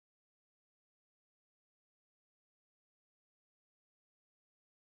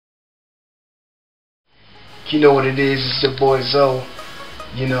You know what it is, it's your boy Zoe.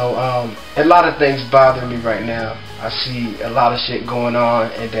 You know, a lot of things bother me right now. I see a lot of shit going on,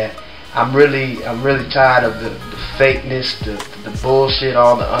 and that I'm really tired of the fakeness, the bullshit,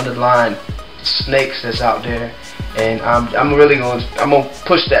 all the underlying snakes that's out there. And I'm gonna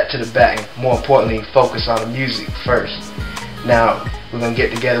push that to the back. More importantly, focus on the music first. Now we're gonna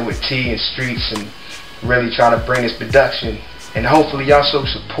get together with T and Streets and really try to bring this production. And hopefully y'all show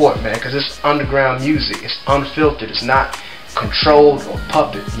support, man, because it's underground music. It's unfiltered. It's not controlled or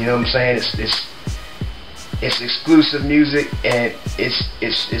puppet. You know what I'm saying? It's exclusive music, and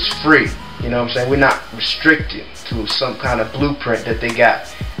it's free. You know what I'm saying? We're not restricted to some kind of blueprint that they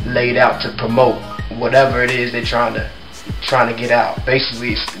got laid out to promote whatever it is they're trying to get out.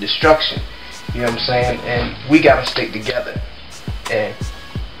 Basically, it's destruction. You know what I'm saying? And we gotta stick together. And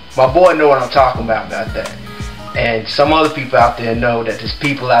my boy know what I'm talking about that. And some other people out there know that there's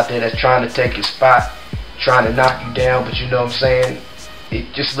people out there that's trying to take your spot, trying to knock you down. But you know what I'm saying?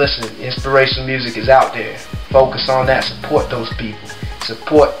 Just listen, inspirational music is out there. Focus on that, support those people.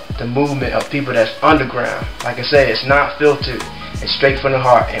 Support the movement of people that's underground. Like I said, it's not filtered, it's straight from the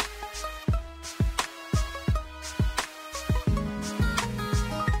heart. And